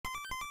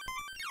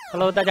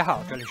Hello， 大家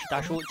好，这里是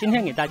大叔，今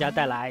天给大家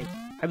带来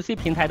FC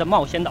平台的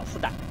冒险岛4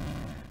代。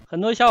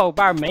很多小伙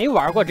伴没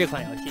玩过这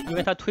款游戏，因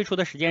为它推出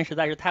的时间实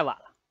在是太晚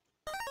了。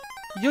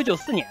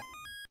1994年，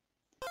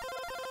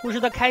故事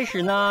的开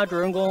始呢，主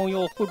人公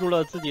又护住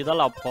了自己的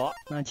老婆，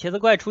那茄子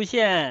怪出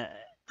现，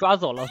抓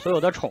走了所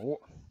有的宠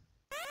物，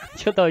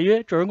就等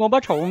于主人公把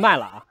宠物卖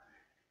了啊。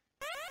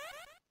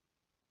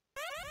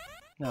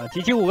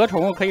集齐5个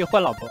宠物可以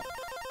换老婆。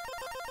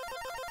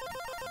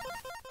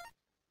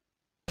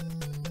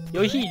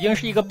游戏已经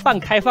是一个半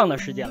开放的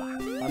世界了，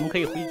咱们可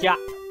以回家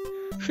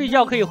睡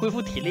觉，可以恢复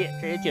体力，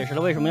这也解释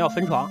了为什么要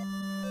分床。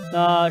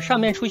那上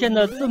面出现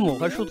的字母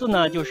和数字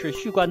呢，就是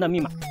续关的密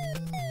码。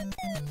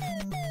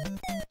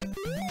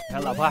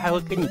看老婆还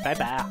会跟你拜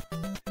拜啊。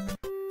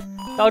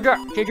到这儿，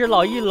这只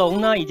老翼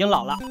龙呢已经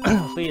老了，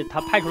所以他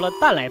派出了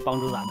蛋来帮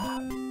助咱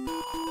们。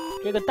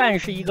这个蛋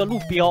是一个路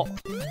标，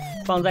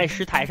放在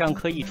石台上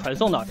可以传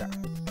送到这儿。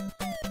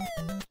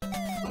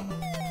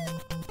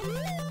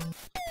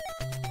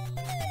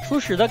初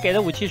始的给的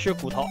武器是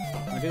骨头，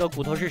这个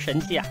骨头是神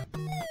器啊，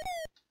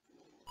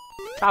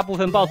大部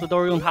分 BOSS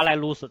都是用它来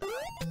撸死的。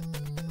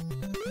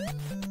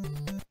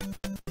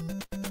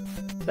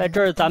在这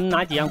儿咱们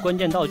拿几样关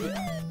键道具，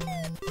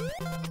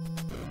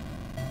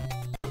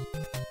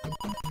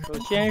首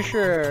先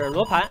是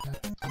罗盘，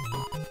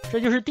这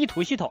就是地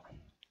图系统，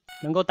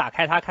能够打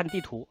开它看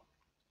地图。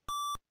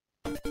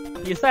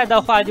比赛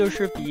的话就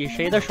是比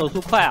谁的手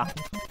速快啊，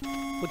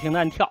不停地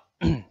按跳。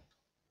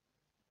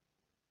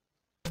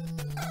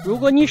如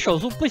果你手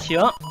速不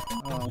行，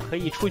可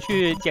以出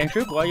去捡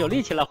水果，有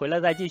力气了回来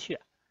再继续。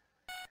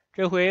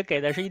这回给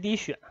的是一滴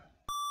血，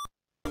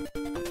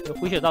有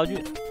回血道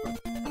具。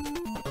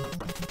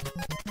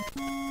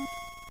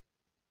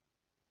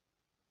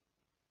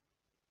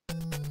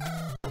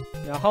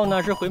然后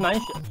呢是回满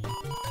血。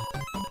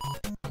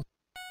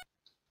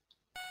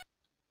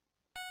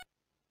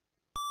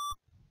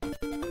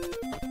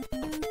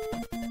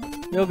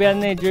右边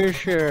那只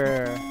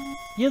是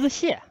椰子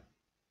蟹。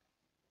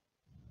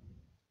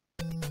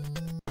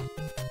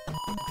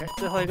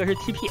最后一个是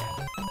TP，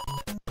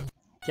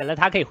 捡了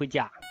它可以回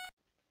家。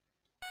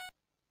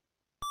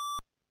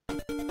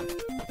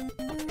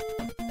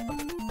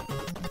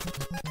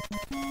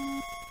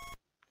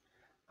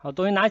好，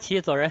东西拿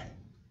起，走人。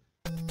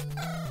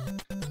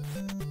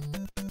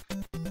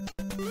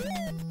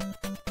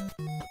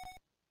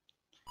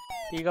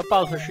第一个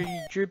BOSS 是一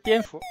只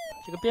蝙蝠，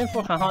这个蝙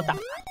蝠很好打，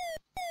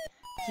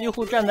几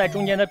乎站在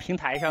中间的平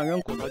台上，扔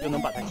骨头就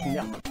能把它清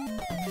掉。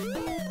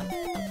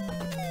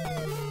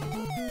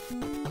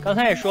刚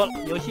才也说了，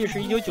游戏是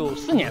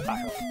1994年发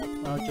售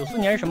，94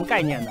年是什么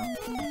概念呢？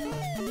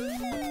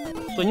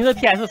索尼的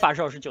PS 发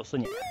售是94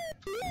年，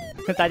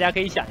大家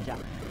可以想一下。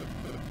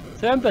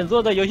虽然本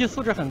作的游戏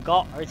素质很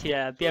高，而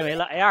且变为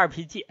了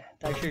ARPG，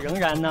 但是仍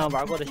然呢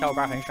玩过的小伙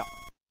伴很少。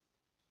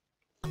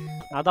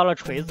拿到了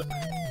锤子，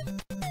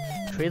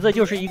锤子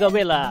就是一个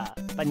为了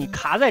把你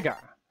卡在这儿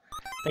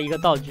的一个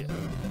道具。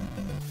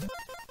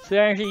虽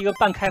然是一个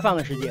半开放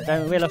的世界，但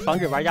是为了防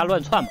止玩家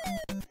乱窜嘛，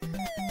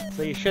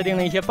所以设定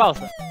了一些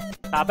BOSS。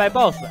打败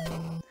BOSS，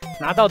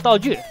 拿到道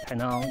具才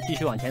能继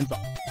续往前走。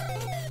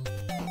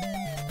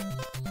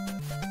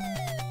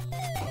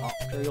好，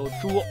这儿有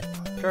猪，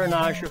这儿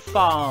呢是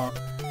放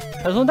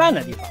传送弹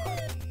的地方。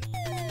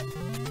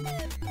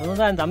传送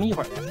弹咱们一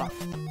会儿再放。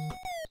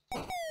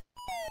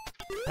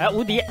哎，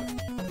无敌，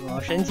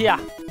神器啊！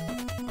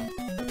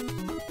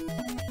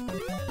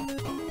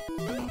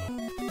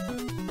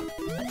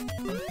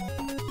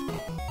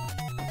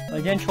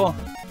往前冲。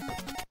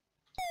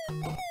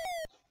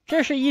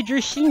这是一只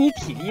吸你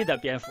体力的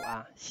蝙蝠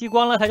啊，吸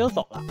光了它就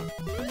走了。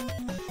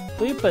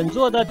所以本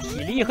作的体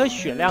力和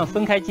血量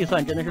分开计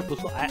算真的是不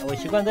错。哎，我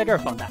习惯在这儿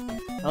放弹，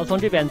然后从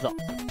这边走。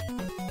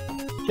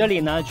这里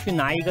呢去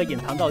拿一个隐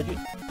藏道具。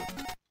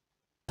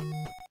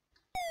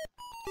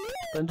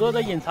本作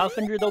的隐藏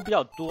分支都比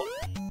较多，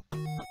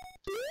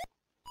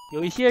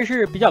有一些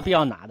是比较必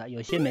要拿的，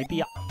有些没必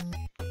要。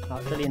好，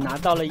这里拿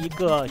到了一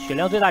个血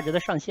量最大值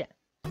的上限，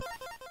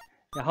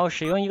然后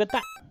使用一个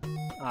弹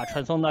啊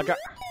传送到这儿。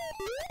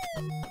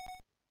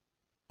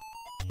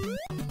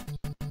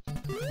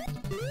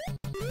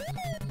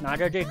拿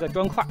着这个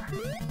砖块，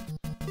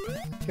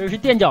这是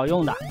垫脚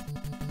用的。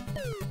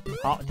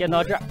好，垫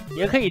到这儿，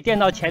也可以垫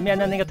到前面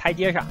的那个台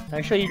阶上，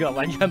但设计者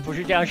完全不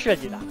是这样设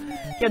计的。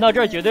垫到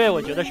这儿绝对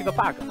我觉得是个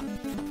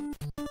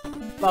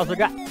bug。BOSS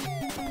战，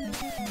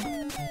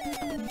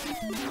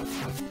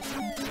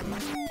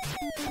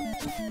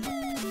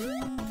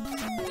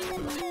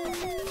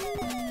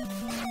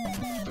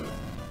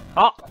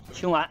好，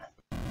清完，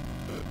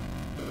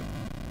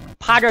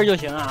趴这儿就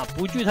行啊，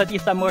不惧他第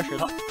3波石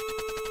头。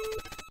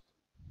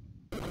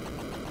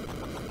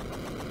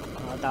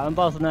打完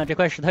BOSS 呢，这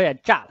块石头也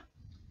炸了，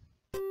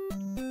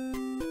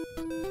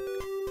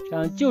这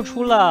样救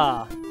出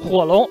了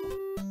火龙，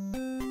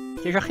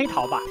这是黑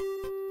桃把，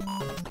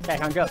带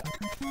上这个，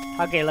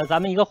它给了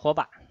咱们一个火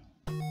把。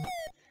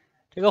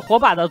这个火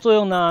把的作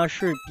用呢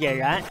是点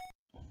燃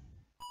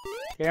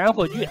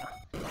火炬，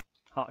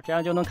好，这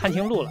样就能看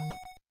清路了。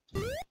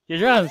也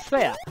是很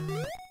废啊。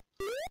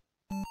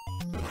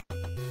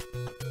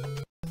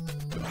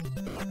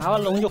拿完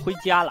龙就回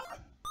家了。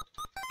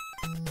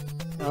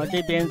然后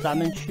这边咱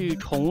们去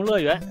宠物乐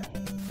园，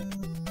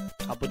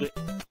啊不对，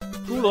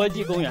侏罗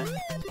纪公园，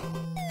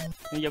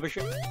也不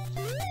是，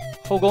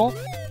后宫，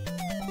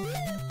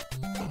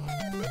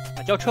啊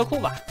叫车库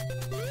吧，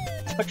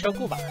叫车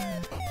库吧。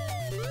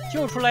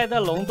救出来的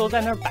龙都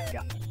在那儿摆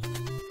着，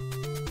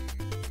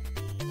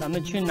咱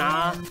们去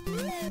拿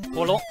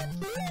火龙。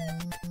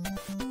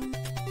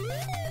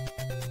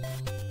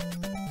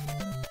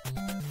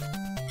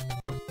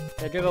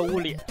在这个屋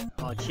里，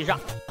好骑上。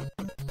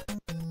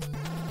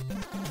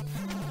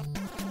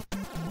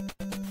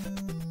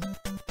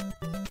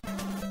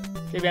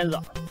这边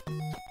走，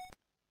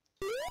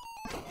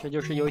这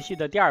就是游戏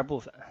的第二部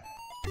分。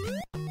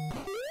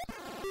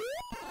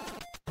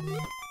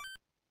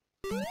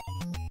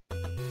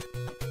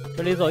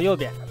这里走右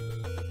边，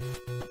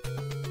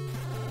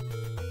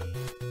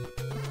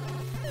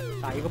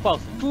打一个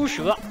BOSS 猪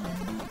蛇，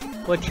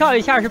我跳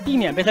一下是避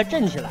免被它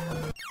震起来。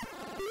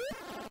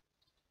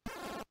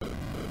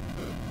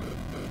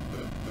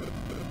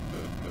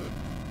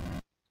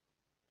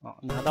哦，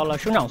拿到了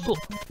生长素，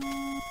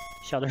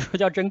小的时候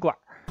叫针管。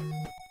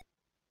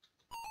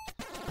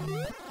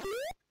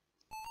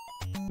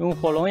用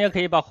火龙也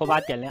可以把火把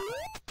点亮。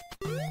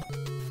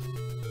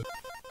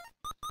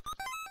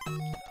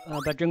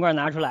把针管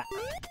拿出来。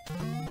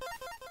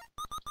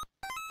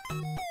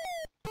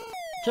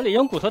这里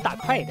用骨头打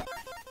快一点。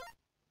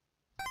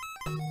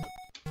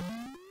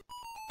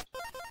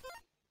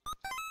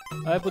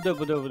哎，不对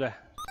不对不对，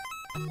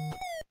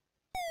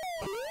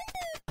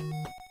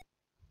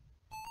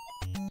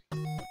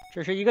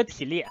这是一个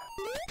体力，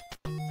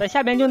在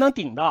下边就能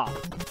顶到。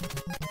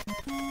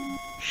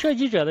设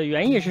计者的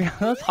原意是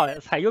让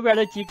踩右边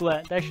的机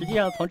关，但实际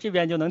上从这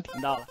边就能顶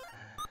到了，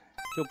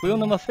就不用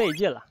那么费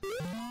劲了。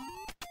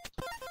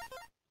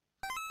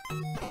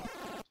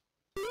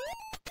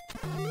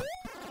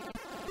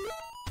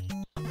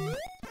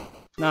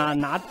那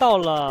拿到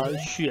了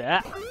血，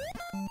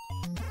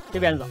这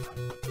边走。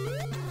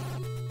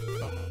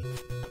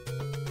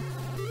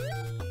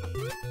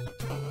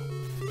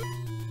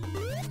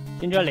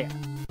进这里，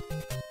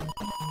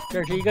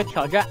这是一个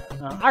挑战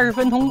啊，20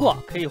分通过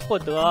可以获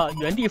得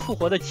原地复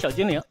活的小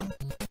精灵。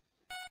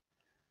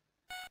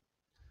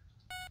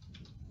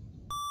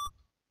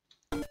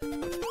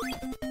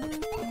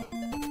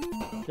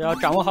只要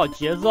掌握好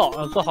节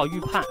奏，做好预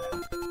判。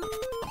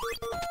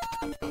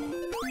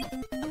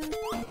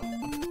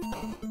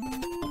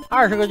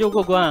20个就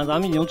过关啊，咱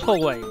们已经错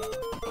过一个了，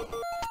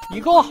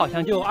一共好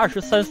像就23、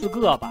24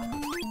个吧，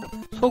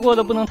错过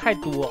的不能太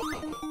多。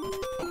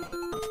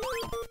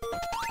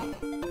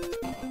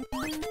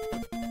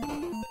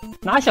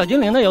拿小精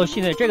灵的游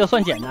戏呢，这个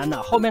算简单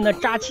的，后面的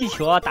扎气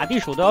球啊、打地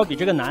鼠都要比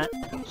这个难，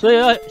所以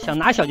要想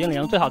拿小精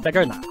灵，最好在这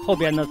儿拿，后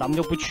边呢咱们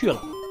就不去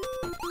了。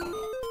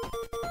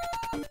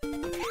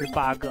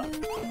18个。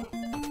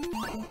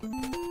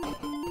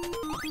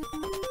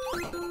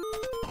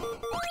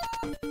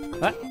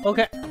哎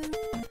 ，OK，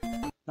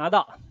 拿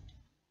到。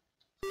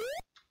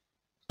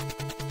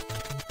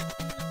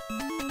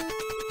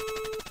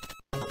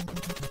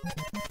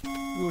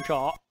入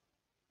手。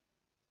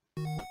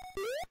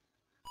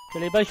这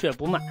里把血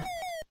补满，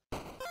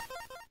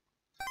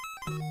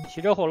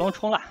骑着火龙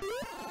冲了。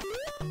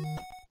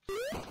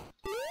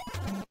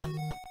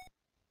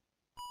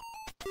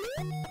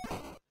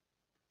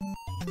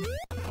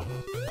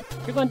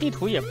这关地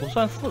图也不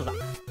算复杂，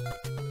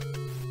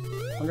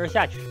从这儿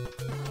下去，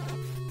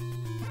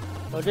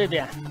到这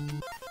边，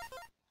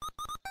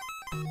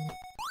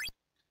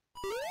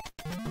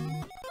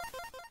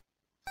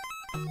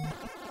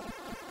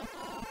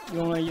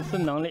用了一次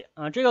能力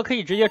啊，这个可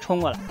以直接冲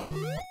过来。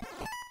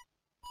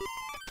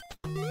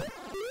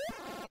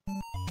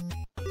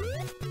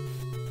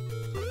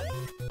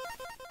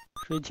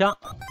水枪，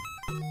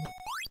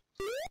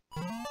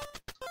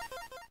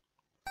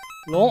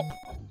龙，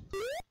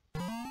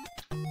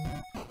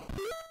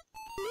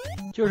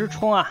就是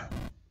冲啊！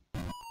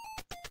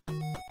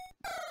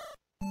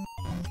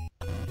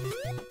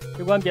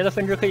这关别的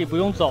分支可以不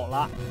用走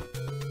了，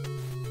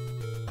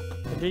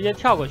直接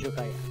跳过去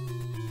可以。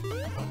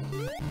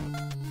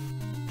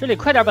这里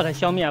快点把它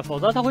消灭，否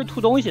则它会吐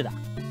东西的。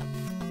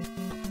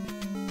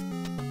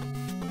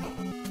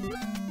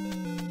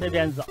这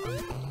边走。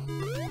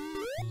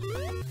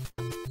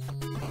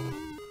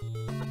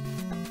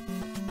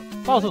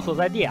BOSS 所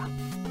在地啊，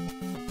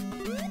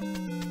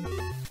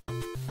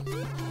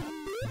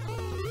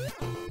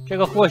这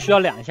个货需要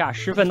2下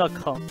，10分的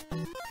坑。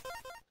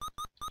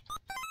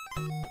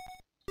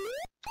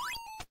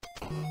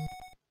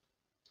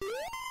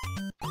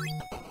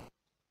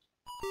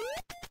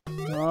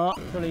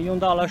这里用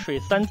到了水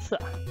3次。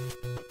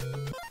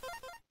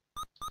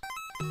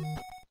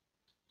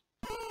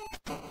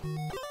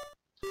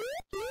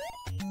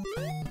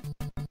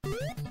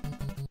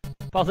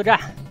BOSS 战。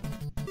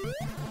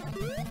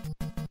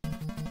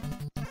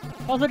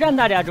BOSS 战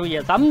大家注意，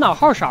咱们脑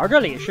后勺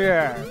这里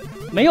是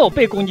没有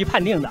被攻击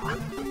判定的，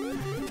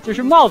就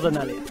是帽子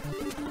那里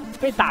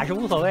被打是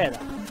无所谓的。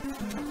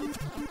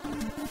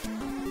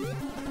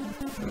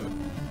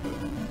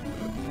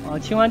好，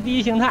清完第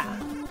一形态。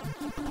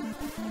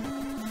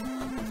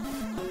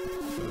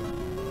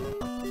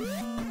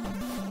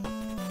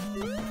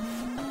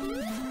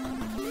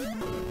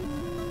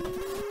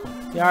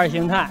第二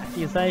形态，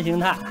第三形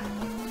态。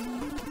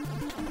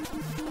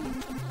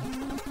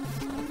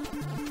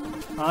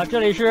啊，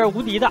这里是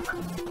无敌的，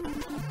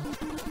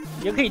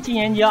也可以进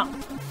岩浆，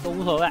都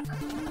无所谓。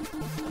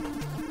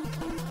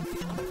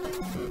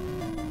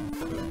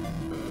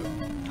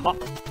好，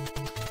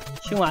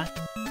清完。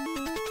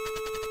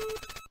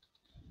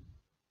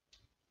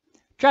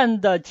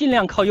站的尽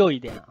量靠右一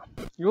点啊！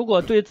如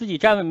果对自己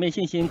站稳没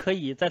信心，可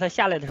以在它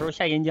下来的时候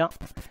下岩浆，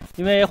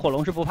因为火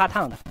龙是不怕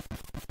烫的。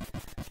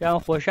这样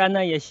火山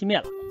呢也熄灭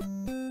了，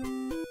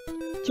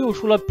救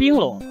出了冰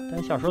龙，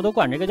但小时候都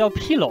管这个叫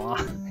屁龙啊，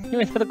因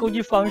为它的攻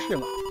击方式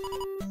嘛。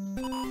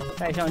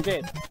带上这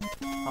个，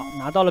好，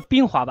拿到了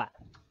冰滑板。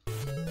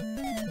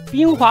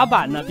冰滑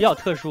板呢比较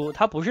特殊，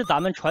它不是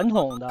咱们传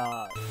统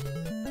的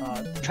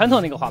传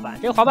统那个滑板，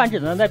这个滑板只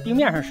能在冰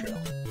面上使用。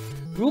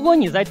如果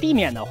你在地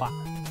面的话，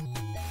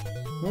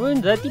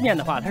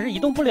它是移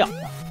动不了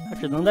的，它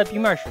只能在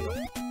冰面使用。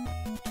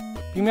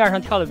冰面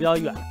上跳的比较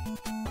远，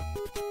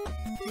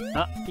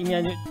啊，地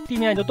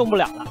面就动不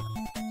了了。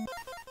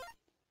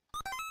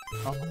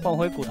好，换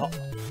回骨头。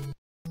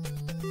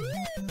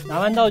拿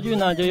完道具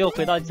呢，就又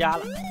回到家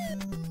了。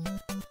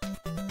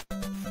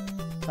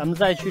咱们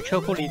再去车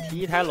库里提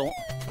一台龙，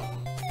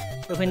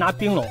这回拿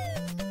冰龙。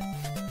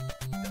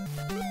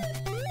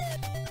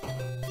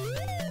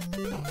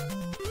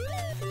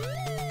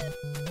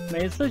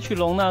每次取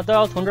龙呢，都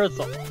要从这儿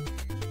走。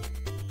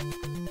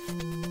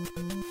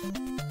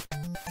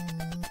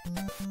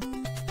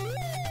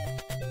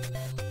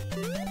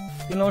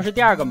冰龙是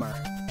第二个门。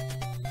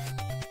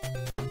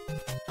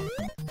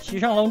骑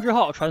上龙之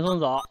后，传送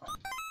走。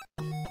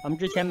咱们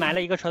之前埋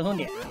了一个传送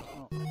点，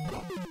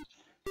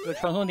这个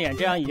传送点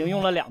这样已经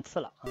用了2次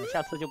了啊，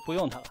下次就不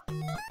用它了。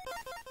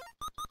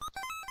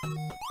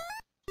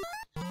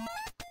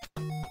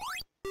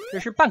这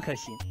是半颗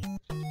心。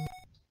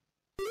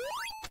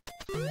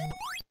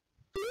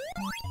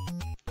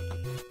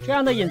这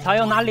样的隐藏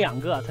要拿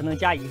2个才能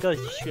加1个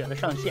血的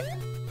上限。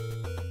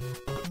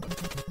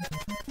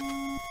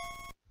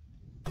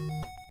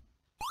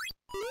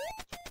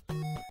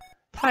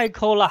太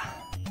抠了！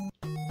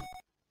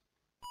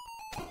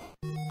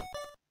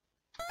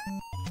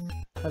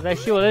他在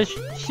吸我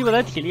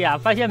的体力啊，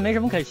发现没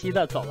什么可吸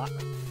的，走了。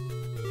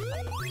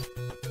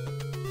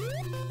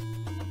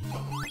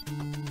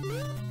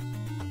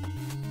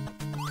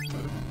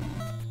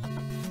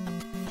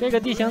这个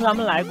地形咱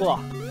们来过。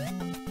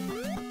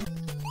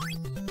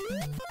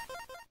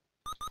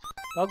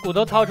把骨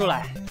头掏出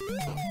来，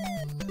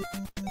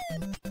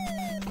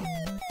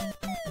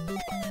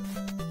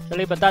这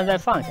里把蛋再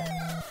放下。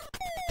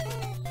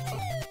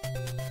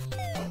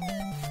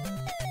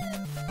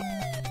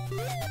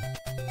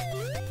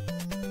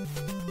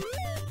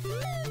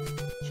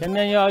前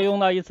面又要用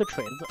到一次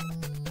锤子，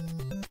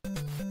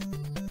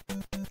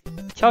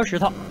敲石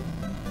头。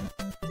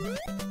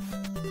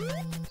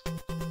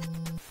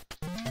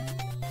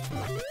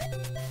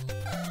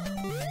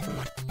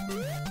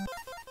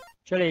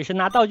这里是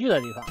拿道具的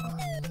地方啊，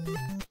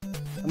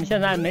咱们现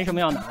在没什么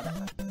要拿的。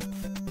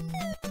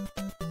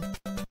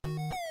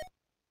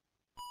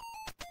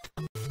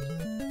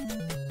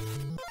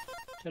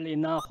这里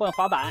呢换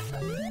滑板，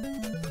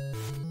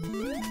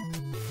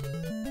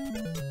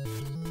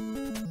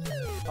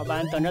滑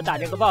板等着打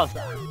这个 BOSS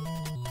啊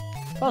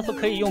 ，BOSS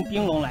可以用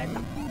冰龙来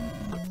打，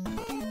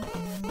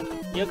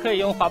也可以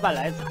用滑板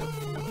来踩。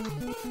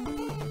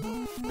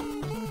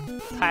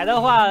踩的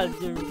话，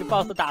就是这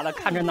BOSS 打的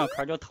看着脑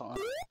壳就疼啊。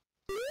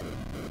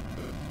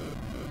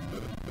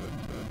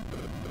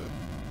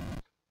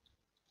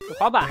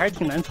滑板还是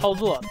挺难操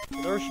作的，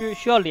有的时候是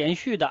需要连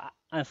续的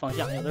按方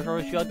向，有的时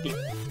候需要点。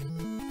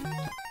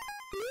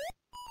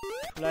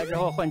出来之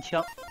后换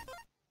枪，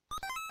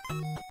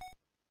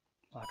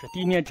哇，这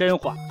地面真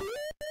滑！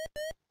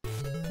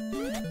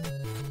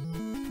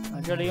啊，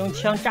这里用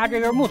枪扎这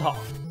根木头。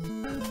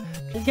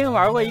之前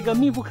玩过一个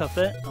密不可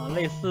分啊，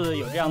类似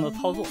有这样的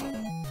操作。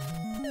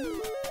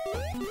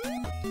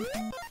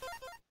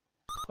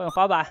换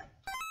滑板，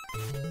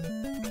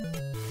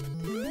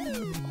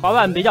滑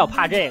板比较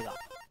怕这个。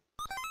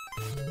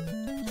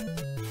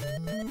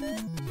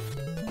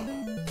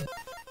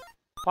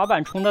滑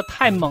板冲的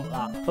太猛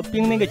了，和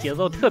冰那个节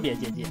奏特别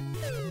接近，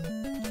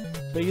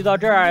所以遇到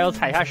这儿要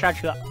踩下刹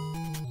车，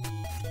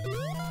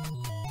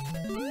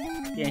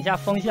点一下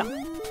风向。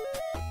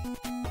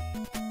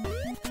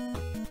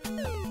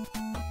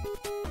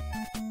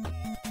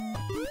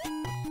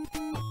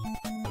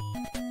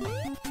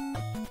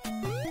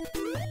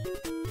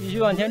继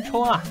续往前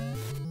冲啊！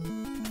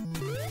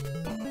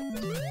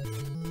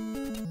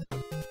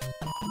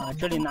啊，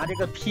这里拿这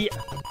个劈。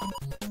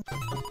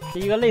是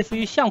一个类似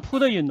于相扑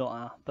的运动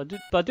啊，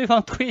把对方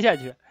推下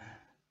去。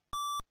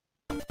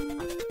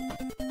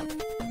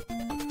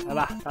来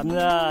吧，咱们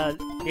的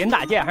连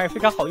打剑还是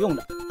非常好用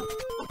的。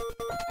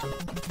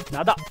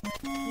拿到，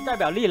一代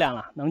表力量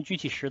了，能举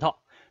起石头，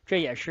这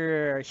也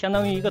是相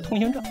当于一个通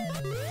行证。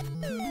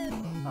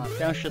啊，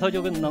这样石头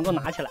就能够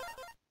拿起来了。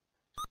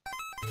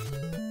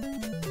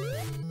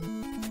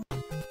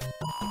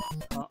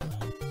好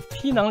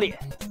 ，P 能力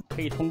可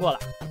以通过了。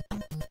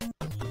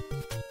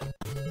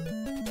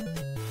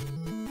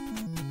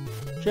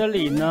这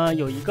里呢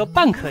有一个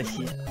半颗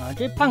心啊，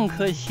这半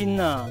颗心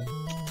呢，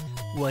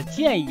我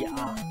建议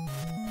啊，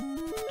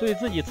对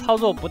自己操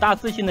作不大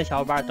自信的小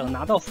伙伴，等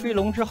拿到飞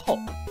龙之后，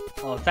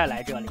再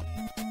来这里。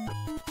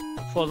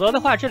否则的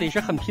话，这里是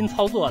很拼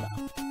操作的，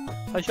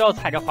它需要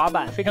踩着滑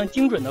板，非常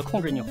精准的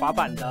控制你滑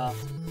板的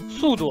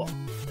速度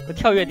和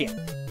跳跃点。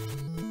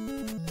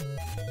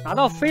拿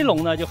到飞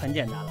龙呢就很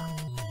简单了。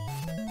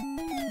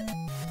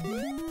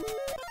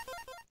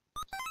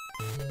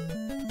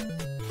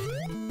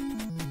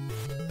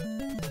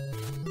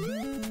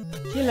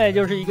进来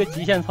就是一个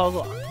极限操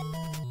作，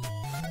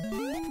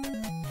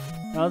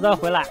然后再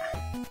回来。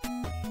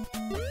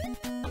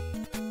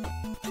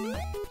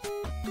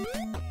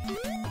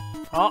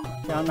好，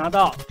这样拿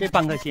到这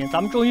半颗心，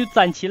咱们终于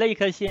攒齐了一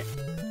颗心，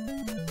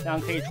这样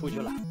可以出去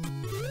了。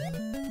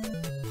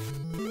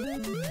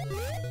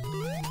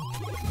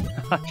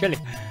这里，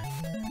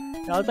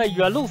然后再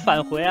原路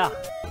返回啊。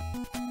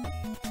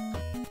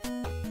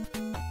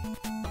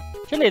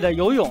这里的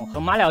游泳和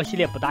马里奥系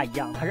列不大一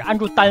样，它是按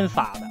住单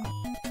发的。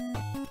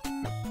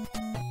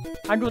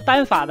按住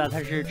单发的，它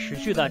是持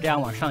续的这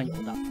样往上游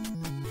的。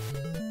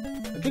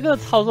这个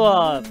操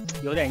作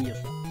有点意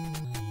思。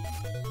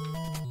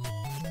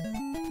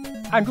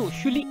按住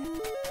蓄力，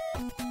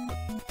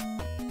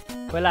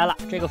回来了。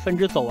这个分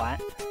支走完，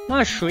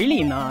那水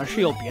里呢是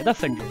有别的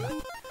分支的。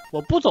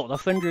我不走的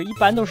分支一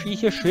般都是一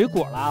些水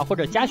果啦或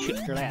者加血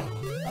之类的，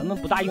咱们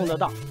不大用得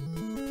到。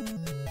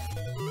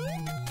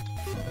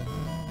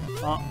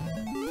好，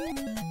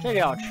这个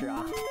要吃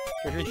啊，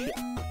这是血。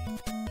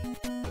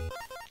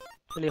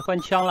这里换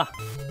枪了，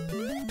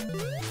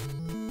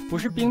不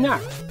是冰面的。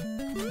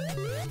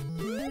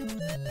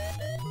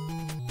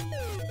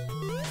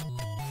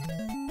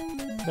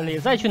这里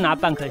再去拿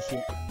半颗心，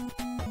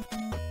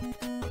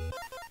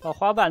把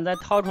滑板再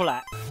掏出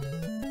来。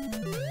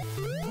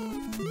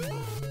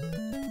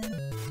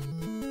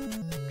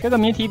这个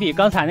谜题比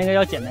刚才那个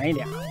要简单一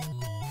点。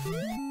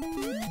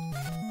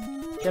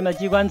先把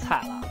机关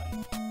踩了。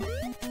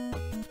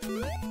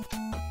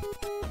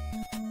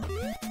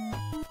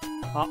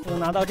好，又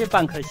拿到这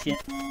半颗心，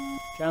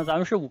这样咱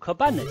们是5颗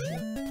半的心。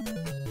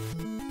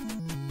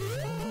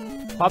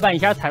滑板一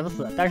下踩不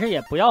死，但是也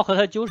不要和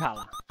它纠缠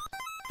了。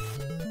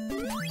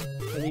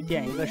这里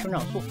点一个生长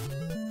素。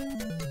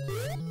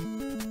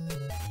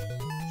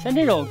像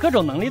这种各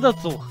种能力的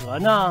组合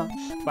呢，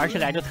玩起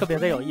来就特别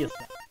的有意思。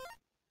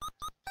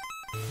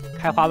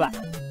开滑板，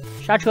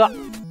刹车。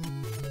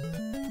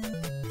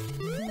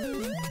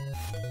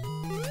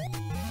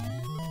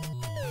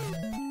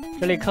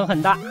这里坑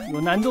很大，有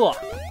难度。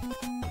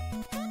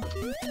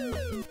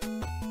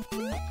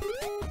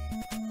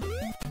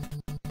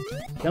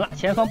行了，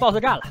前方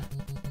BOSS 战了。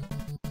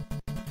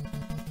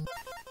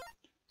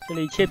这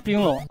里切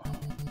冰龙，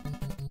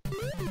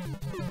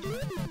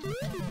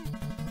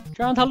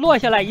这让它落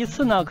下来一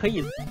次呢，可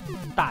以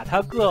打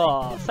它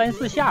个3、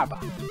4下吧。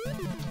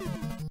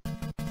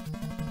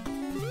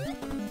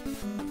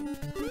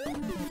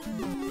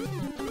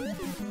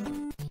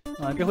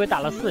啊，这回打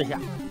了4下，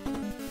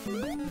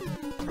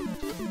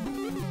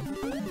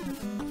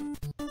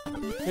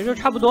也就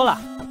差不多了，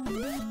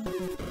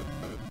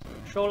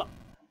收了。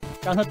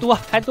让它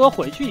还多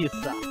回去一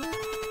次啊！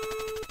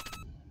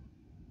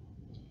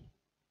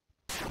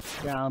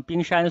这样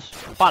冰山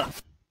化了。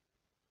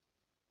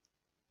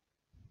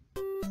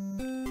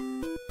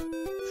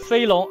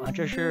飞龙啊，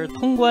这是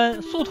通关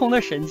速通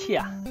的神器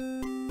啊！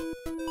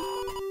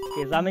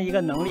给咱们一个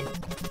能力，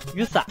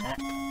雨伞。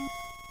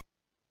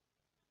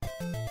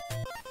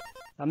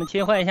咱们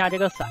切换一下这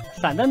个伞，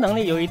伞的能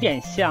力有一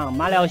点像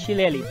马里奥系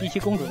列里碧琪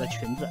公主的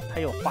裙子，它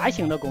有滑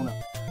行的功能。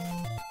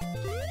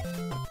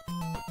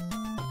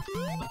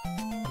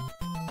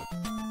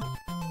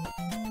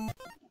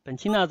本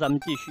期呢，咱们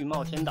继续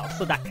冒险岛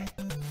4代。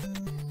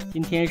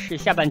今天是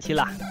下半期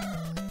了，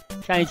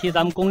上一期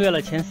咱们攻略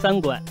了前3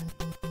关，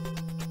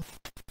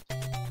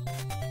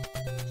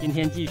今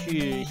天继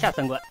续下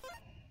3关。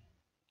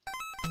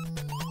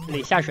这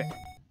里下水，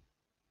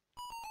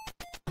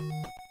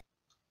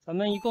咱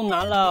们一共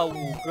拿了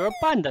5格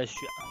半的血。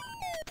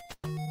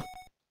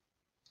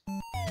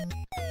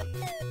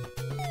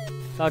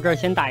到这儿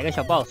先打一个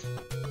小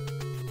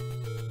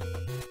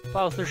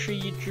boss。boss 是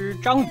一只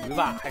章鱼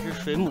吧，还是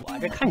水母啊？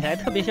这看起来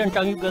特别像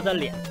章鱼哥的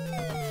脸。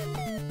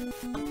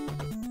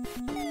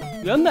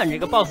原本这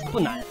个 boss 不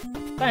难，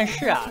但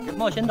是啊，这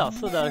冒险岛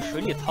4的水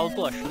里操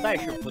作实在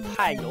是不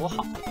太友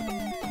好，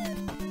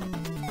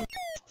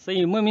所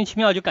以莫名其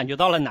妙就感觉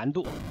到了难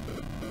度。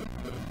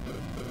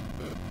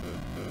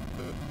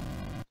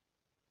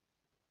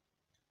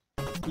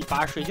一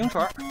把水晶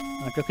锤啊，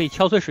这可以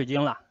敲碎水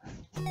晶了，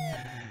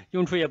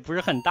用处也不是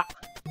很大。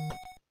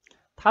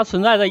它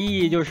存在的意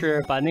义就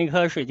是把那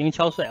颗水晶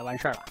敲碎，完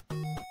事儿了。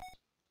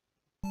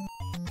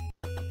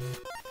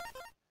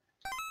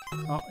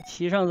好，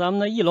骑上咱们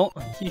的翼龙，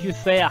继续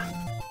飞啊！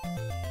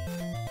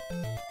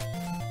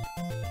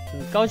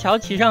高桥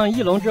骑上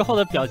翼龙之后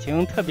的表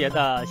情特别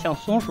的像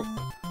松鼠。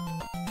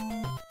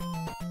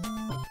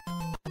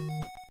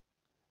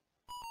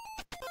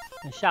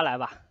下来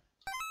吧，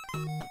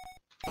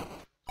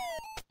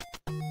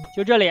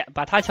就这里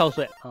把它敲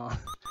碎啊！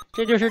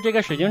这就是这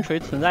个水晶锤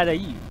存在的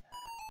意义。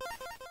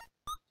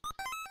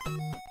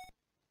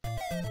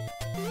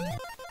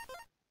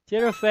接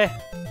着飞。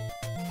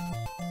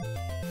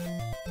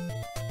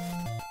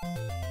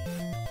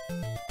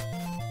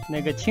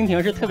那个蜻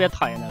蜓是特别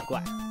讨厌的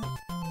怪，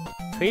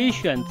可以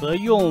选择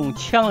用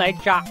枪来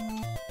扎。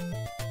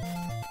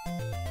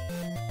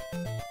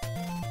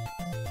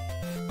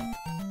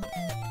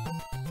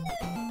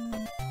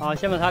好，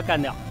先把它干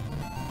掉。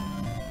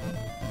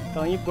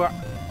等一波，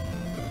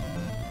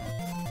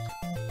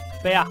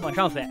飞啊，往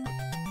上飞。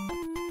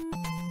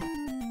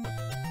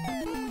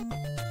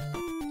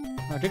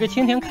啊，这个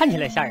蜻蜓看起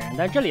来吓人，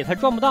但这里它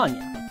撞不到你。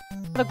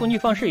它的攻击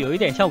方式有一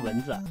点像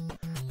蚊子，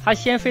它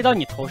先飞到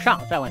你头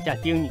上，再往下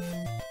叮你。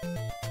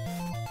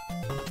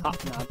好，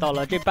拿到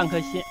了这半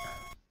颗心。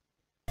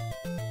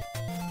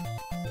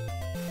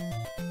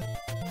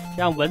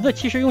这样蚊子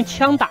其实用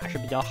枪打是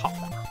比较好的。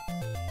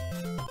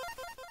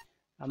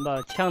咱们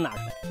把枪拿出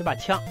来，这把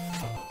枪，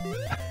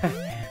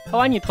它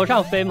往你头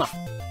上飞嘛。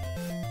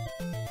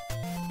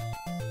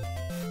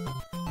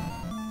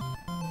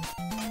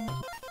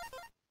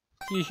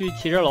继续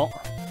骑着龙。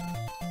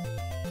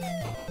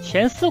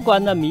前4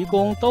关的迷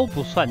宫都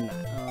不算难，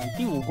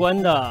第5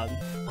关的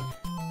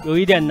有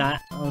一点难，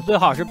最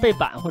好是背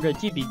板或者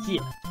记笔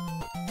记。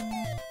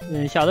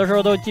小的时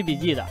候都记笔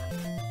记的。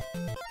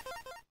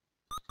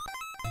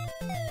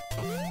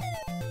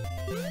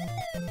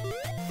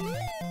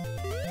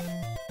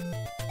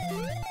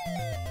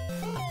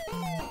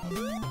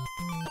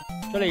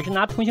这里是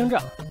拿通行证，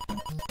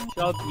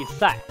需要比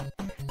赛。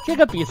这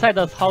个比赛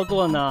的操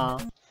作呢，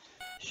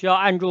需要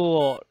按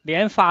住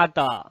连发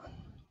的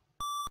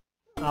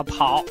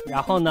跑，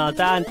然后呢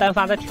再按单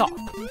发的跳，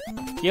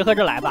结合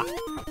着来吧。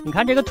你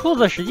看这个兔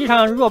子实际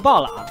上弱爆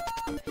了啊！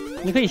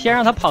你可以先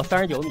让它跑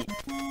39米。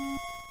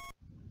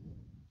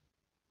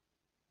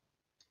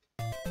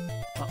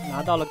好，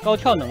拿到了高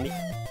跳能力。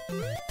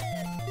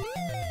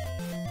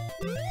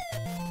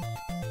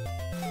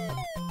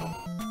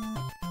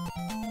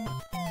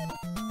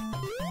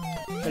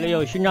这里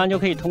有勋章就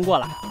可以通过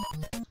了。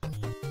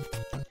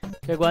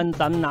这关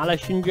咱们拿了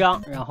勋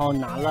章，然后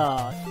拿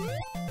了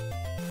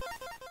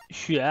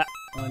血，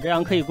这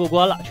样可以过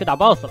关了，去打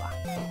BOSS 了。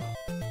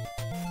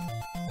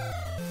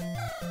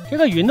这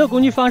个云的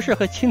攻击方式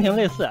和蜻蜓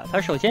类似，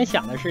它首先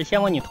想的是先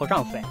往你头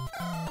上飞。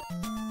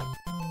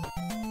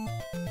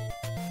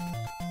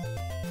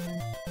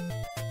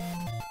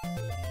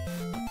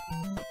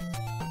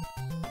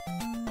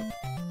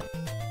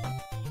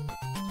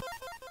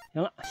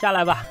行了，下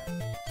来吧。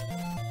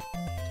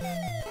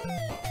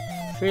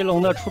飞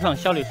龙的出场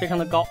效率非常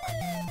的高，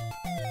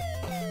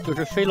就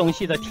是飞龙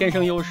系的天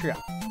生优势。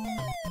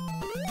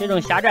这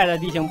种狭窄的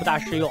地形不大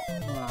适用，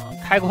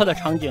开阔的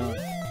场景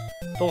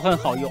都很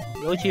好用，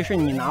尤其是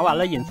你拿完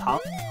了隐藏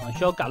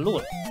需要赶路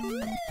了。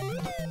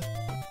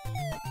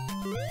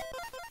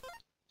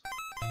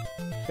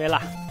飞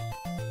了，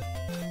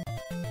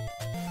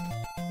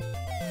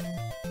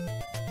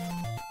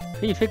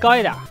可以飞高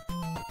一点。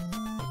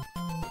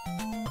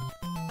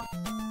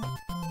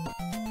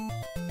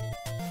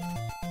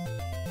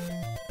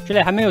这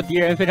里还没有敌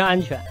人，非常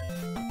安全，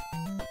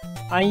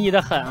安逸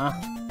的很啊！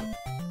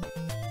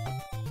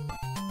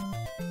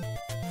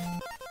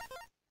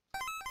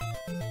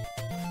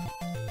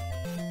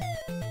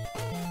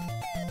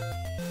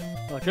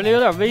这里有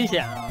点危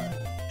险啊！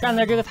站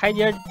在这个台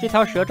阶，这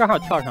条蛇正好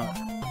跳上来。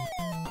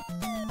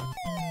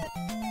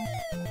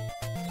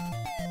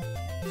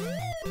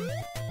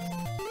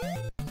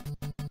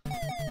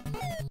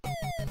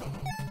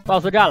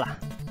BOSS 战了。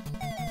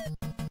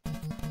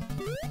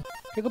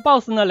这个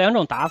BOSS 呢，2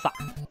种打法，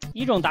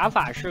一种打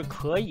法是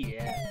可以，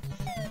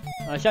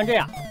像这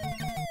样，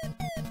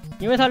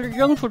因为它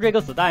扔出这个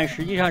子弹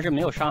实际上是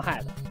没有伤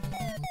害的，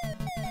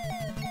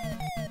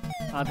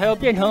它要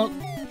变成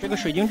这个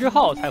水晶之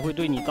后才会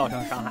对你造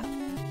成伤害。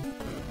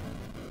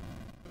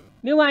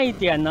另外一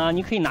点呢，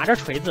你可以拿着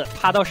锤子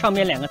趴到上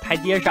面2个台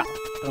阶上，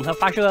等它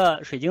发射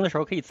水晶的时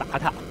候可以砸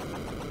它。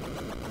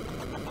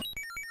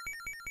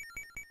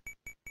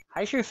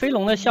还是飞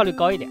龙的效率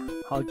高一点。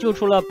好，救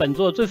出了本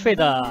作最废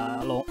的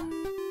龙，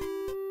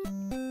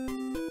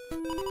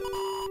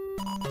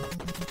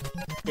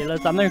给了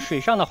咱们水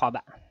上的滑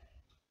板。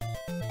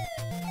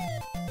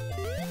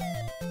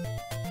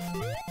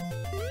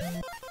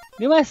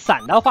另外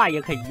伞的话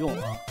也可以用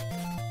啊，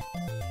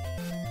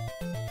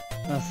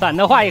伞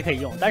的话也可以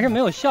用，但是没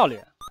有效率。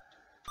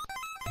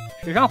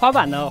水上滑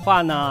板的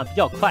话呢比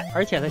较快，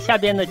而且它下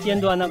边的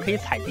尖端呢可以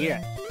踩敌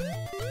人，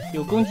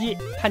有攻击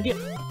判定。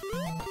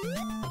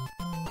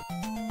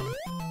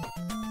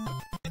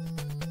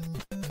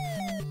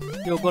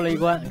又过了一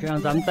关，这样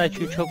咱们再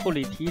去车库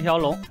里提一条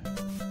龙。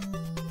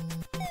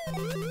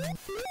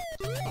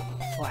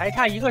我还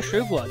差1个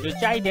水果，就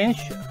加一点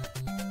血。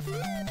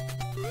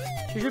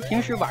其实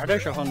平时玩的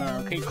时候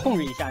呢，可以控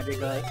制一下这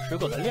个水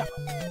果的量。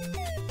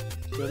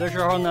有的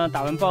时候呢，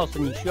打完 BOSS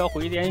你需要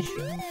回一点血，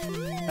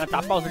那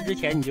打 BOSS 之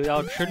前你就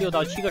要吃6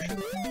到7个水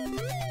果。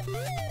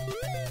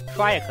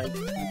刷也可以。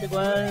这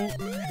关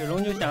水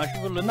龙就想是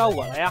不是轮到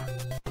我了呀？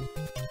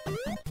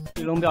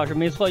玉龙表示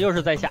没错，又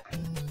是在下。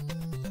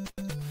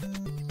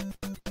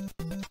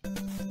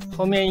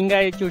后面应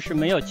该就是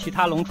没有其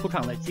他龙出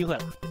场的机会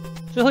了。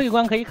最后一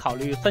关可以考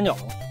虑三角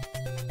龙。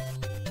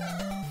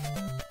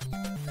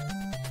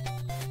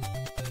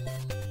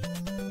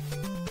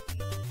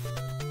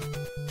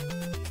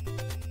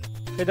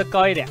飞得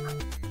高一点。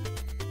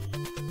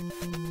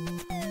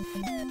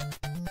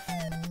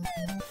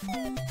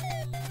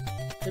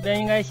这边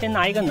应该先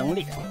拿一个能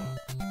力。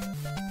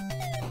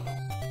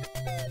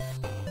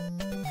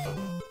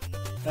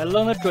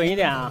扔得准一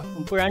点啊，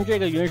不然这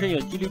个云是有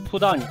几率扑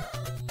到你。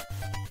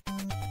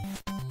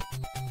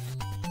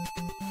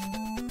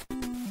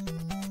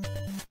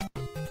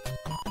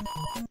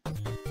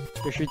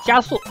这是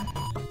加速，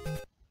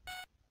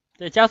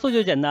这加速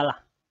就简单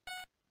了，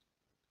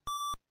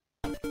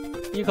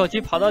一口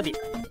气跑到底。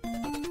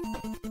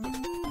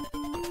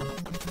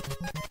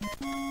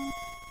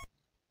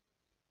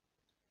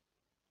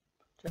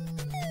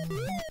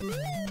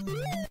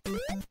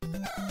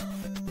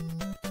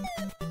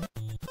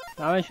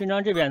拿完勋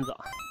章这边走，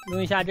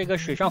用一下这个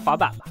水上滑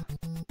板吧。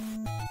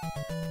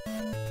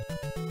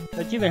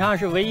这基本上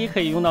是唯一可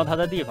以用到它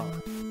的地方了。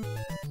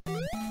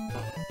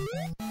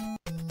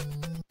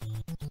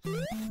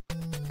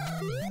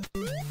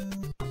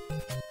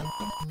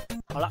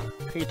好了，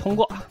可以通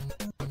过。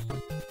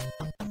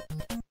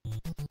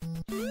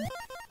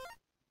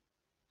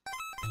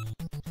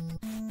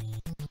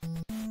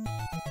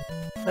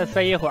再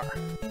飞一会儿。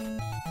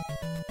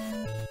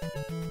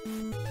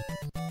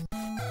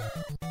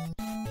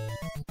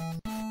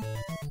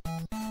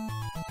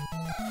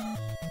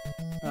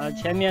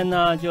前面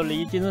呢就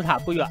离金字塔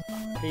不远了，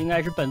这应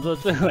该是本作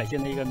最恶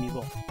心的一个迷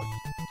宫。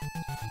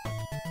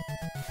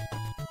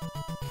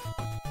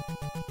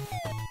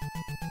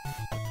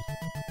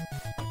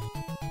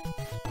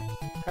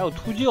还有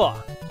秃鹫啊！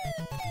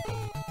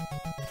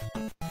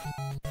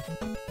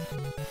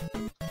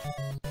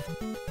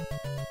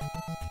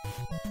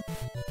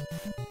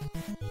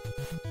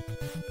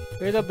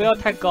飞得不要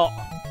太高。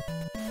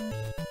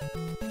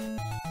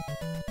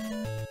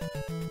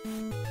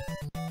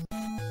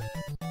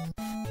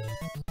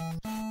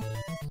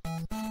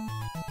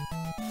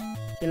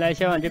进来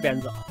先往这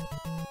边走。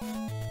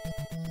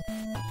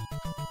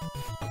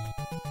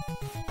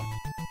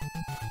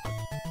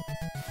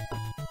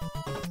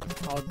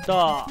好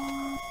的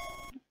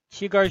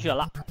，7根血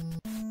了。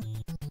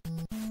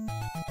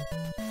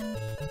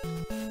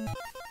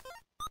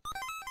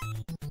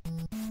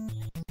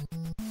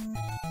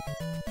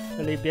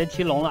这里别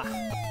骑龙了。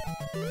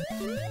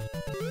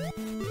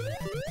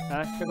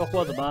哎，这个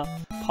货怎么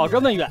跑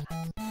这么远？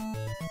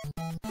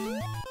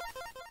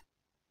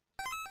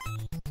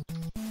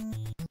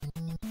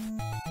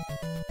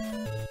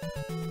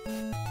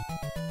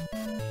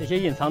这些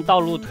隐藏道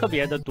路特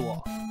别的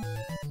多，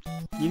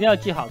一定要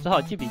记好，最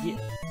好记笔记。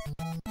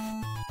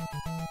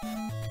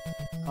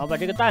好，把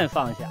这个蛋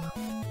放下，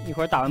一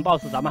会儿打完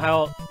BOSS， 咱们还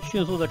要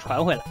迅速的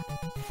传回来。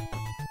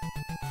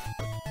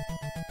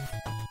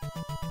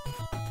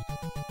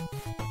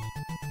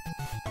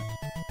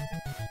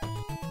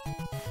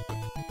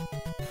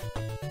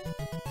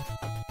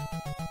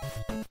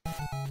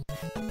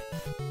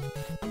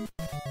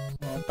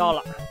到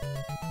了。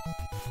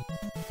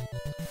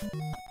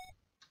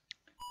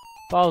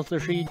BOSS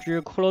是一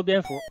只骷髅蝙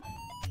蝠，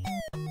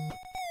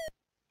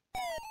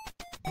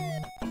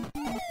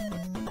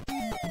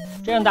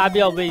这样打比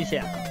较危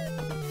险，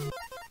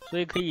所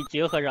以可以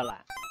结合着来。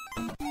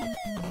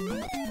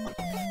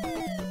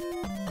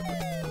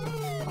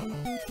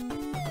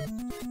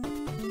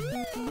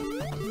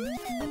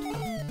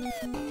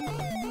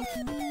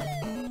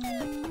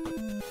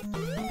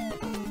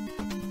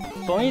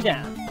怂一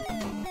点。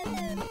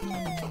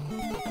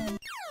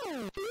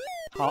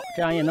好，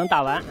这样也能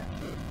打完。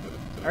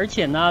而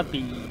且呢，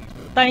比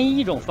单一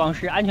一种方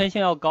式安全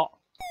性要高，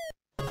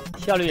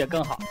效率也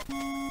更好。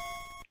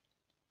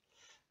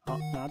好，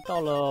拿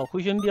到了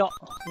回旋镖，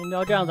回旋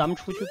镖这样咱们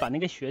出去把那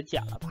个血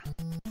捡了吧。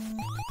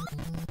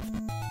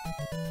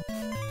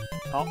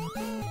好，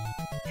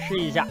试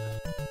一下，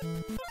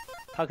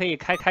它可以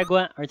开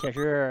关，而且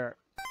是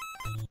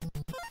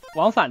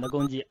往返的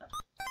攻击。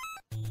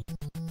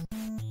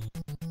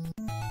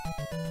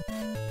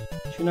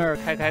去那儿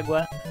开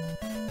关，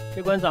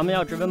这关咱们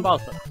要直奔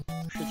BOSS 了。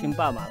事情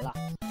办完了，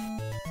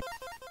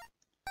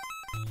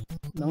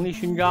能力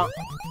勋章、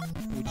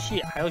武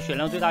器还有血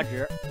量最大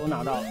值都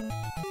拿到了。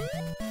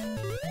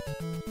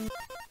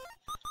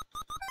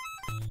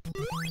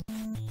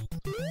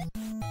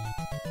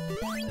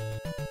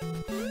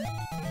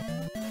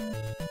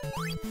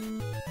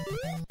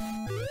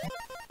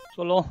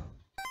做龙，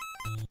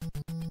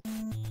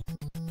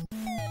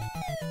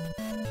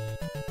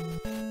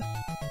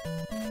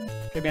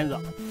这边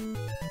走。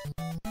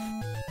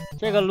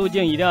这个路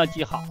径一定要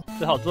记好，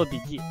最好做笔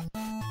记。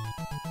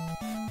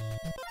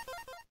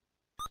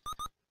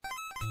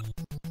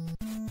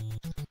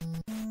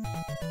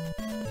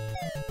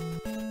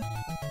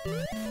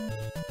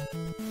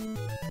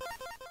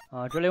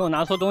这里我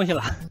拿错东西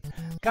了，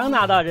刚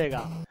拿到这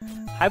个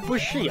还不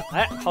适应。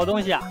哎，好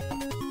东西啊！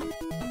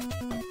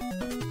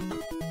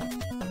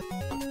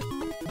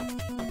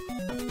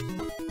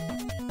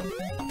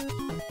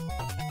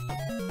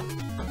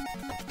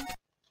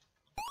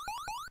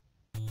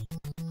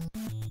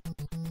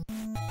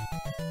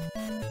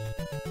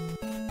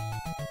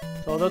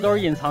走的都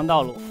是隐藏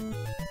道路。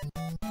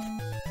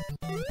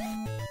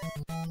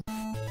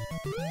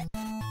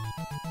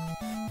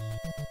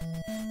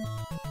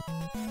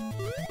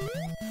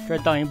这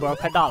等一波，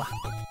快到了。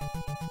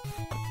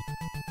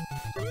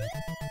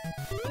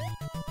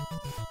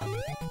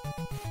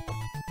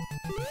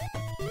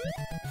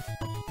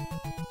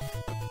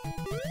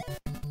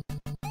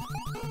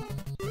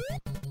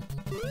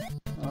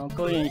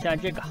勾引一下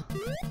这个。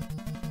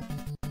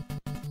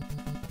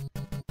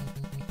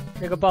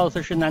这个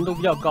BOSS 是难度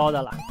比较高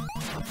的了。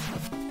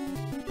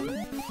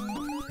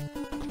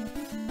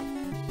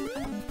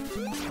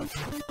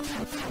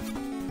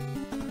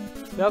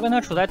不要跟他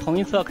处在同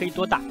一侧，可以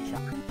多打一下。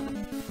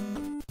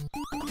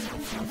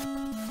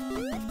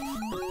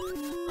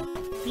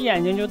闭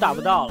眼睛就打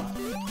不到了。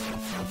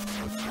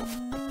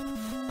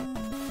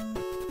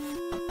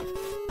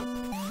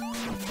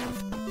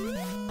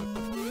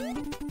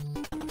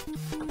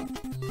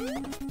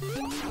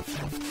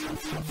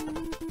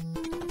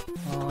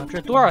哦，这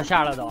多少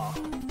下了都？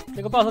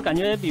这个 BOSS 感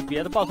觉比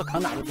别的 BOSS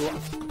扛打的多。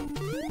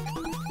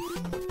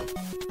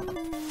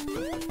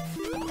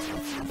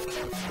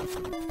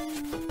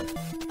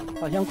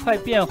好像快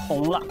变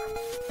红了。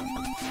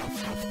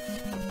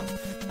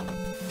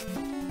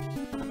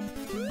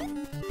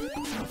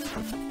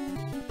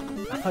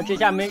这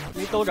下没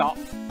兜着。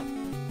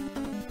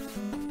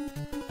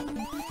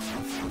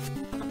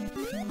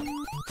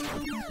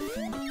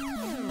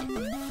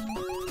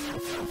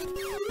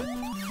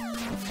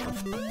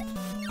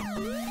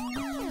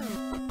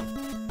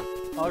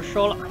好，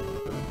收了。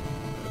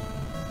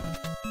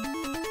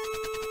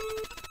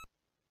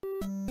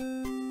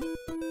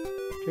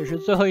这是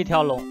最后一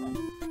条龙。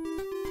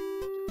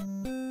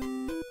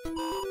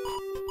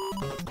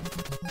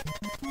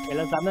给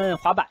了咱们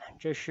滑板，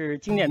这是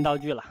经典道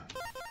具了。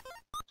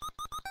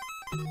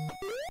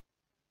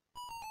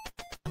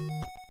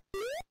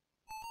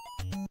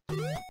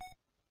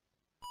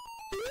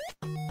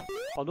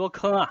好多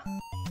坑啊！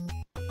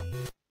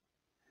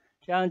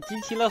这样集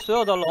齐了所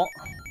有的龙，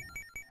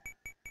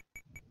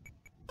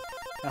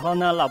然后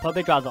呢，老婆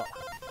被抓走了。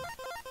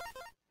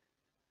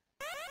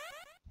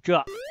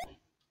这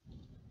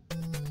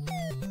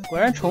果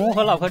然宠物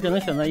和老婆只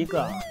能选择一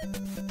个啊！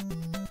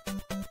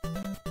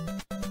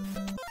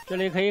这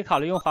里可以考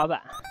虑用滑板。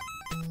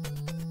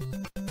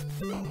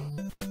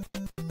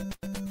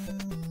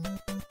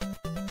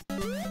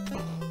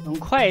能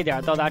快一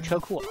点到达车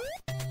库。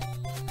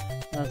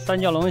三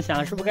角龙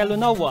想是不是该轮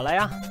到我了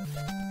呀？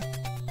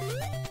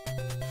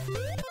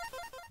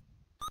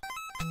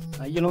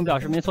翼龙表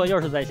示没错，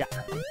又是在下。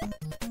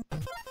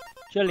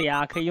这里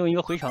啊可以用一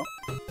个回城。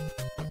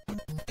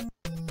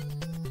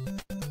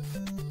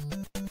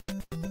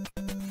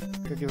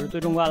这就是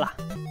最终关了。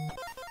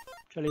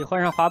这里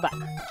换上滑板。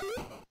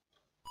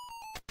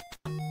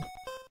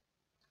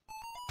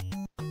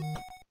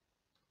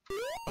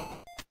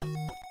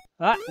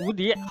哎，无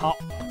敌，好，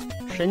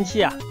神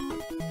器啊！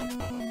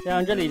这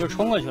样这里就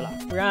冲过去了，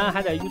不然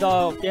还得遇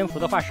到蝙蝠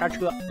的话刹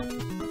车。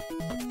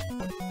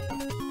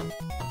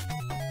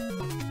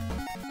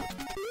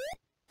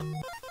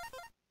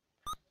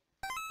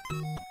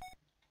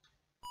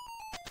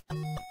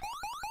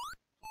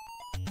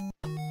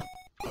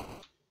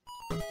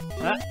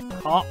哎，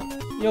好，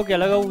又给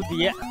了个无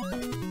敌，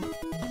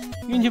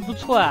运气不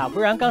错啊，不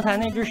然刚才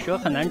那只蛇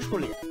很难处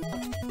理。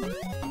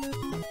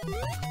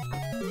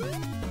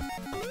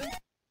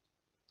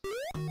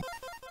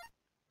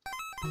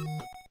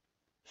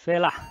飞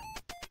了，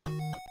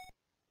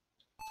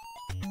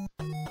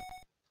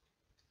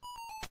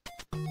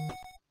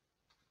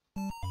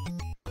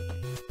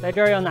在这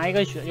儿要拿一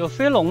个血，有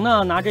飞龙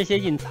呢，拿这些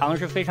隐藏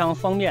是非常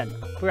方便的。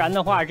不然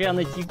的话，这样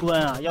的机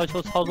关啊，要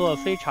求操作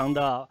非常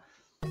的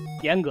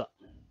严格，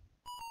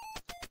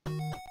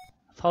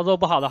操作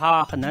不好的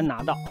话很难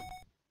拿到。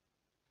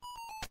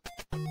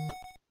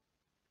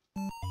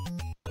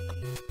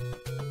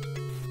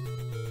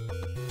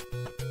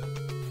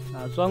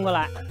啊，钻过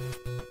来。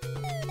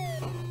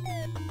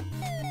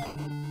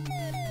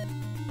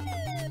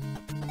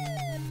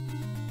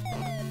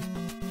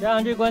这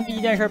样这关第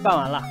一件事办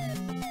完了，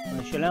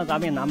血量咱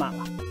们也拿满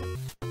了。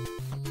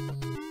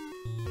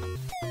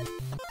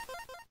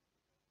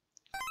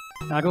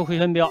拿出回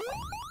旋镖，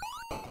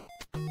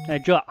哎，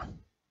这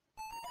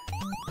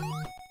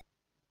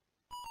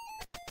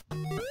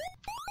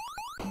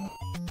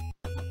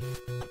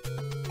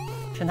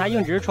趁他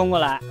硬直冲过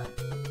来，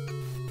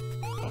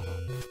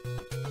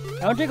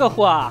然后这个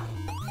货啊，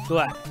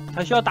对，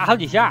他需要打好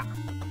几下，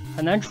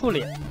很难处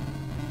理。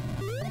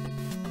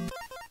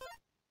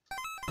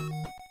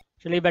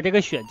这里把这个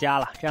血加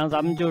了，这样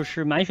咱们就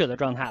是满血的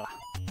状态了。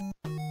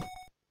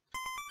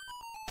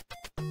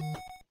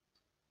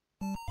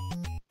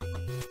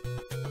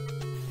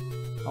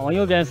往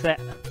右边飞，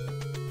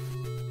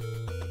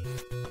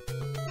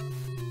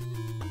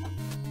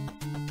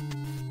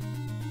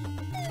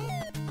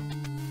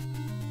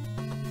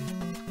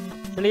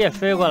这里也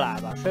飞过来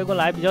吧，飞过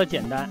来比较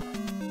简单。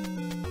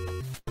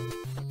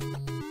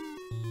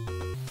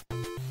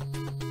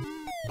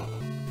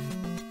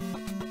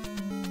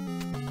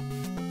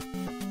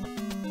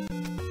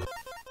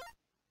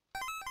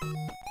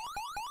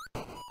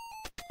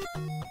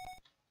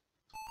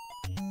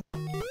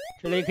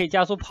这里可以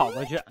加速跑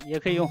过去，也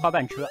可以用滑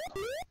板车。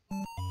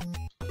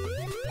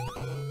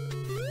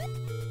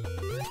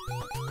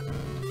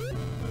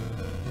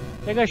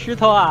这个石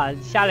头啊，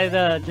下来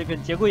的这个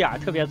节骨眼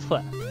特别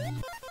寸，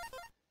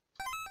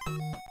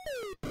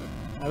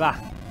来吧。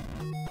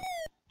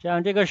这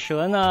样这个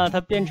蛇呢，它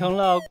变成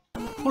了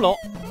骷髅。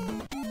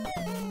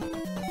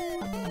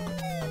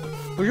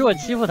不是我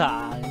欺负它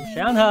啊，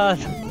谁让它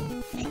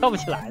跳不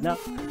起来呢？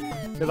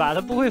对吧？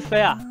它不会飞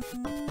啊。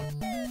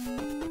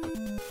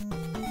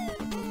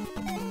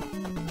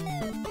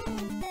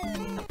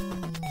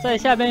在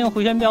下边用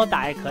回旋镖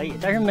打也可以，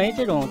但是没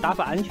这种打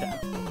法安全。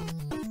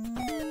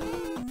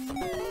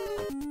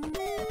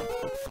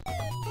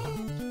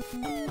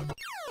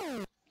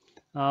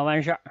啊，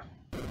完事儿。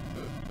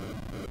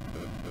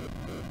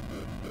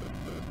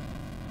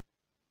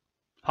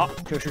好，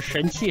这是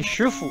神器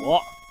石斧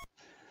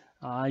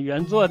啊，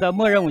原作的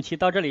默认武器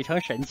到这里成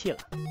神器了。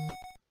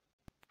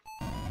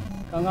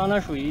刚刚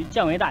呢属于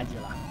降维打击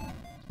了。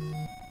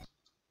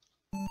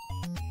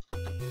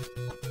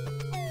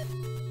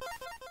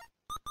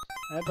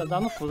来，把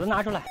咱们斧子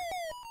拿出来。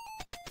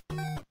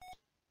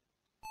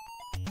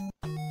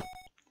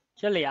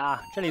这里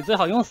啊，这里最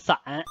好用伞。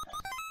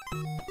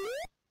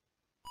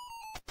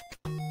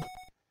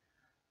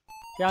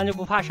这样就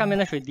不怕上面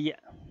的水滴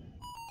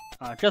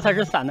啊，这才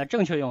是伞的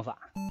正确用法。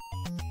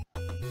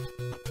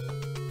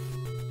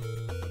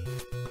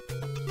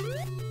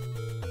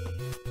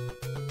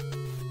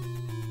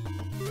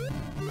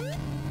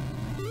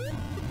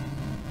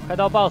快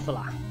到 BOSS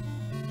了，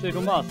最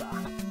终 BOSS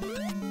啊！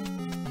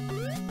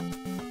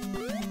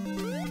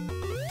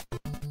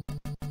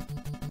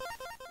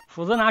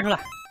斧子拿出来，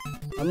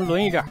咱们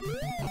轮一阵。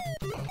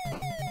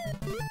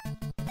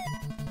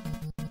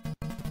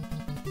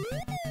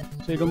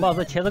最终 BOSS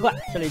茄子怪，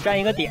这里占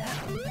一个点，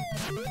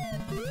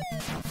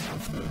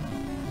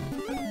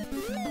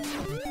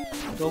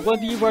躲过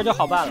第一波就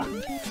好办了。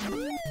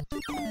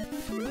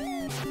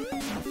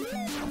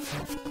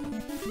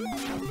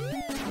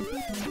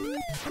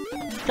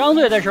张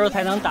嘴的时候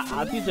才能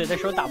打，闭嘴的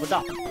时候打不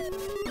到。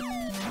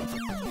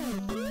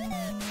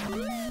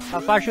他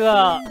发射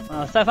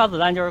3发子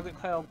弹就是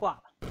快要挂了。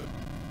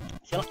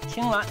行了，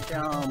清完，这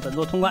样本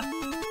作通关。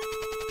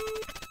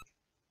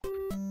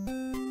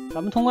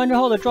咱们通关之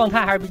后的状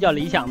态还是比较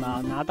理想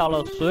的，拿到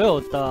了所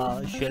有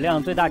的血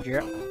量最大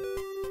值，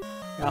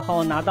然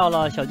后拿到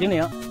了小精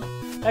灵，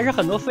但是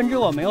很多分支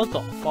我没有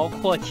走，包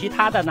括其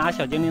他的拿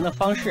小精灵的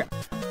方式，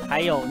还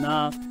有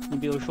呢，你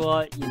比如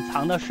说隐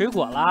藏的水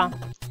果啦、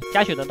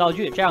加血的道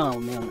具，这样我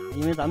没有拿，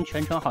因为咱们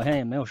全程好像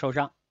也没有受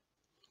伤。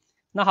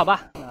那好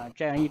吧，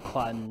这样一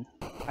款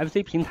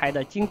FC 平台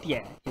的经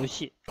典游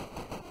戏《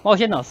冒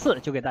险岛4》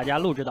就给大家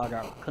录制到这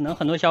儿了。可能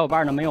很多小伙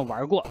伴呢没有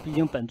玩过，毕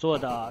竟本作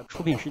的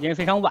出品时间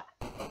非常晚，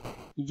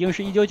已经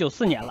是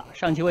1994年了。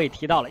上期我也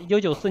提到了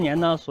，1994年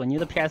呢，索尼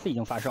的 PS 已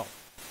经发售。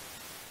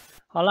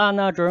好了，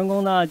那主人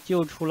公呢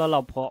救出了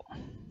老婆，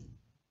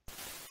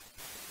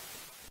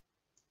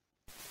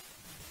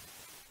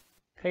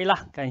可以了，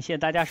感谢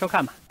大家收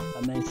看吧，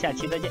咱们下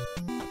期再见。